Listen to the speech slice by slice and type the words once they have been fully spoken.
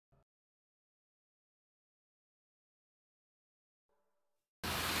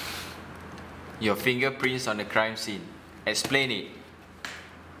your fingerprints on the crime scene. Explain it.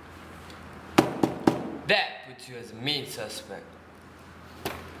 That puts you as a main suspect.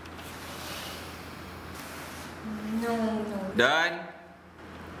 No. Dan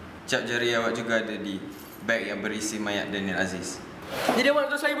cap jari awak juga ada di beg yang berisi mayat Danial Aziz. Jadi awak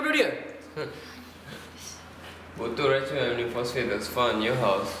terus saya bunuh dia? Botol racun aluminum phosphate that's found in your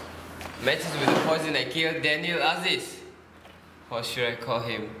house matches with the poison that killed Danial Aziz. Or should I call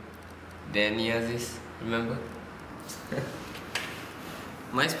him Danial Aziz? Remember?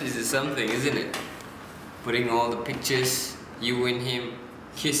 MySpace is something, isn't it? Putting all the pictures, you and him,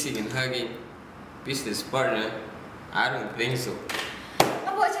 kissing and hugging. Business partner? I don't think so.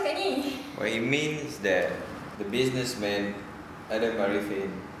 Apa awak cakap ni? What he means that the businessman Adam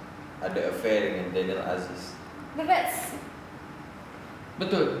Arifin ada affair dengan Danial Aziz. But that's...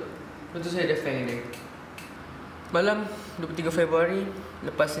 Betul. Betul saya ada affair dengan dia. Malam 23 Februari,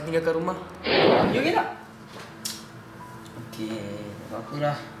 lepas saya tinggalkan rumah. You okey tak? Okey, tak apa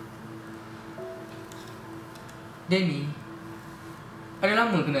dah. Danny, ada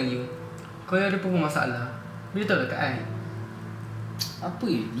lama kenal you. Kalau ada pun masalah, beritahu dekat I. Apa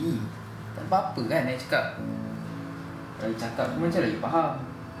ni? Tak apa-apa kan I cakap. I cakap pun macam lagi faham.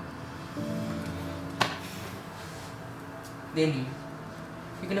 Danny,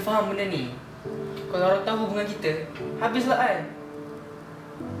 you kena faham benda ni. Kalau orang tahu hubungan kita, habislah I.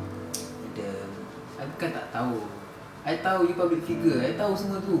 Adam, I bukan tak tahu. I tahu you public figure, I tahu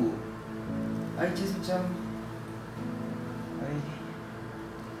semua tu. I just macam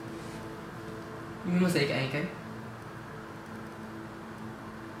you memang saya kat I kan?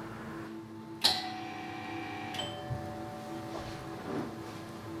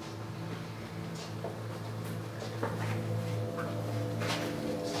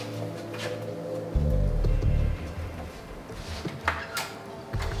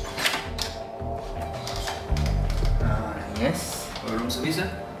 Yes. Room service lah?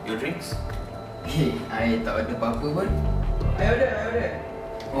 Your drinks? Hey, I tak order apa-apa pun. I order.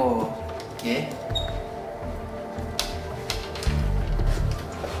 Oh, okay.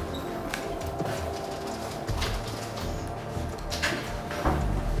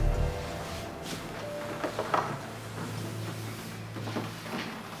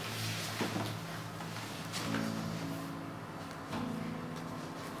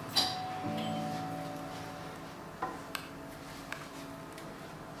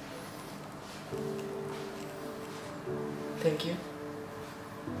 Thank you.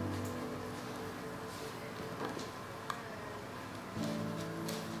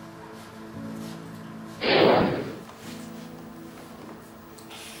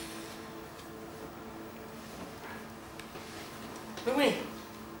 Mami.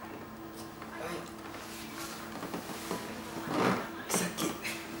 Sakit.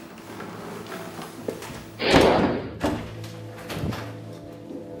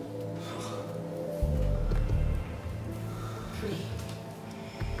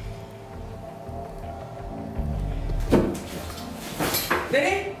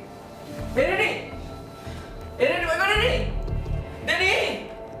 Danny! Danny! Danny, mana Danny?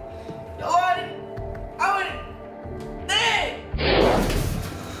 Danny! Ya Allah! Awan! Danny!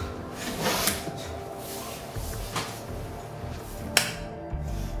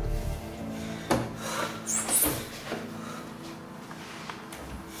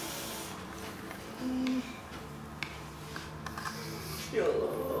 Ya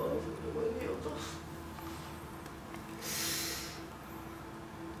Allah, ya Allah.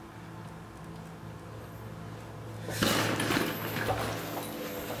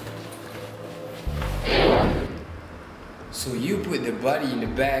 So you put the body in the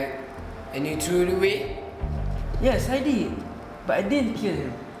bag and you threw it away? Yes, I did. But I didn't kill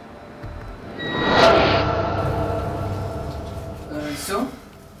him. So,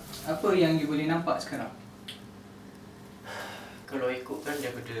 apa yang you boleh nampak sekarang? Kalau ikutkan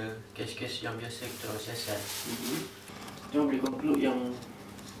daripada kes-kes yang biasa kita orang siasat, kita boleh conclude yang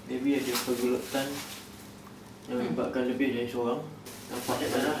maybe ada pergulutan yang melibatkan lebih dari seorang. Nampak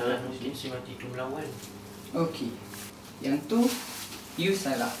darah mungkin si mati itu melawan. Okey. Yang tu, you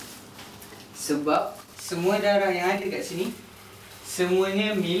salah. Sebab semua darah yang ada kat sini,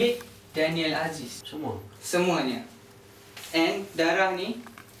 semuanya milik Danial Aziz. Semua? Semuanya. And darah ni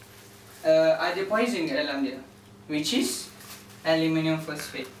ada poison kat dalam dia, which is aluminum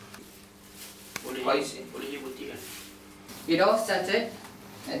phosphate. Boleh buktikan? It all started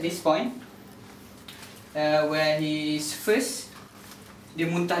at this point where dia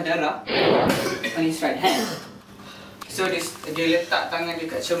muntah darah on his right hand. So dia letak tangan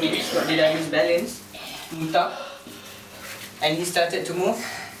dekat cermin sebab dia dah lose balance, muntah, and he started to move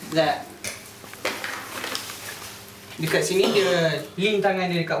that Dekat sini dia lean tangan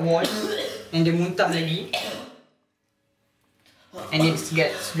dia dekat wall and dia muntah lagi. And it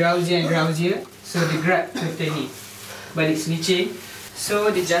gets drowsier and drowsier. So dia grab kereta ni balik selicin. So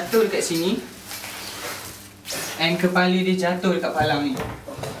dia jatuh dekat sini. And kepala dia jatuh dekat palang ni.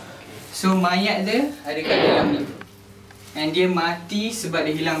 So mayat dia ada kat dalam ni. And dia mati sebab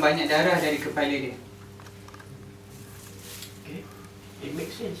dia hilang banyak darah dari kepala dia. Okay, it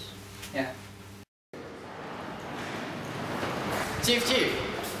makes sense. Ya. Chief,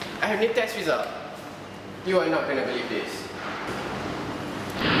 I have new test result. You are not gonna believe this.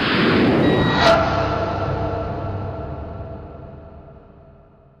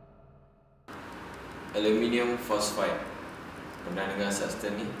 Aluminium phosphide. Pernah dengar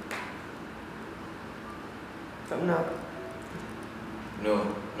substance ni? Tak pernah. No,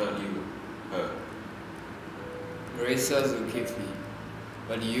 not you. Her. Marissa Zulkifli,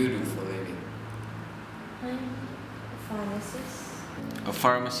 what do you do for a living? I'm a pharmacist. A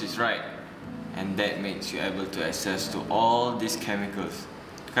pharmacist, right? And that makes you able to access to all these chemicals.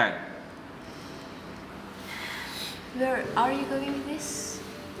 Kan? Where are you going with this?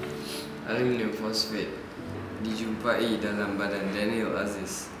 Aluminium phosphate dijumpai dalam badan Danial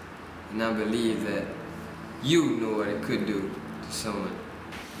Aziz. And I believe that you know what it could do to someone.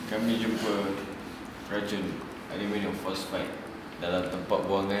 Kami jumpa racun aluminium phosphide dalam tempat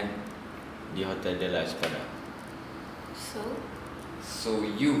buangan di Hotel Danial Aziz. So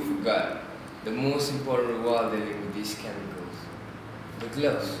you forgot the most important while dealing with these chemicals. The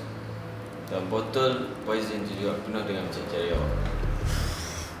gloves. Dan botol poison tu juga penuh dengan cari awak.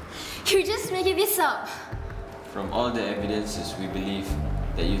 You're just making this up. From all the evidences, we believe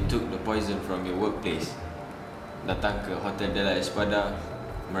that you took the poison from your workplace. Datang ke Hotel Danial Aziz,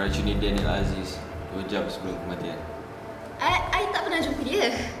 meracuni Danial Aziz 2 jam sebelum kematian. I tak pernah jumpa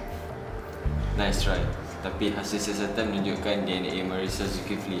dia. Nice try. Tapi hasil siasatan menunjukkan DNA Marissa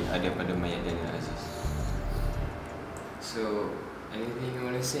Zulkifli ada pada mayat Danial Aziz. So, anything you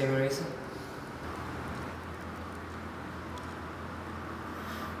want to say, Marissa?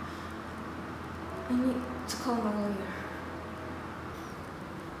 I need to call my lawyer.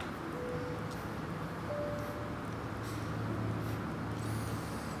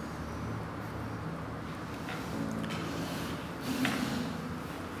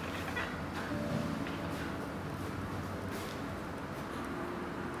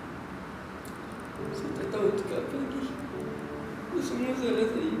 Saya tak tahu cakap apa lagi. Itu semua salah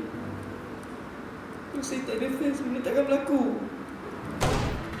saya. Kalau saya tak ada fans, benda takkan berlaku.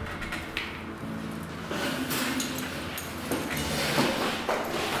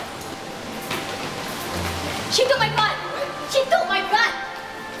 She took my gun! She took my gun!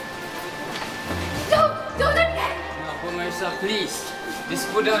 Don't do that! No, Marissa, please. Just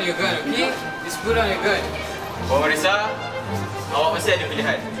put down your gun, okay? Just put down your gun. Marissa, awak masih ada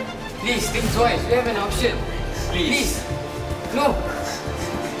pilihan. Please, think twice. We have an option. Please. No.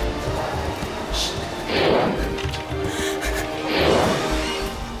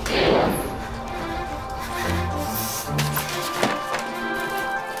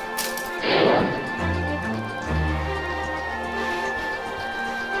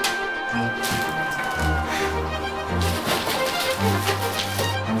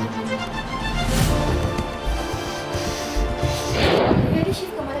 Ada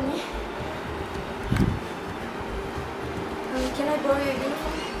shift ke malam ni? Can I borrow your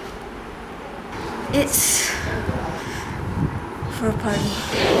uniform? It's for a party.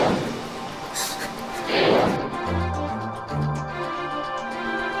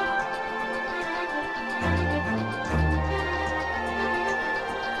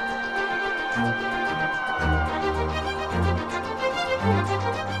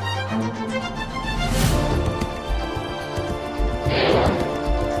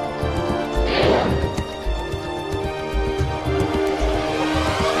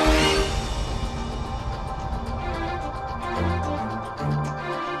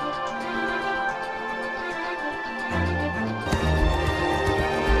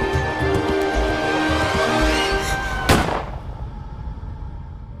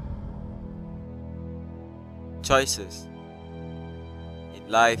 Choices. In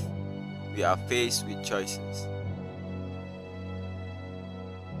life, we are faced with choices.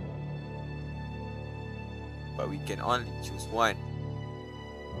 But we can only choose one.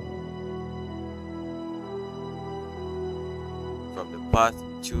 From the path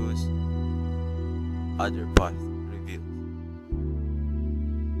we choose, other path revealed.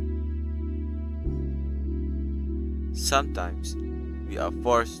 Sometimes we are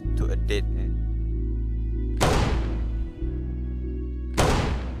forced to a dead end.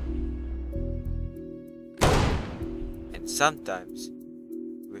 sometimes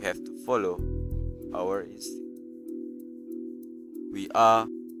we have to follow our instinct. We are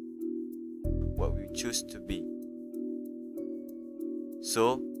what we choose to be.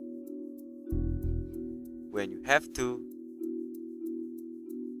 So, when you have to,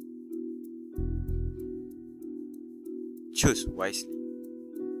 choose wisely.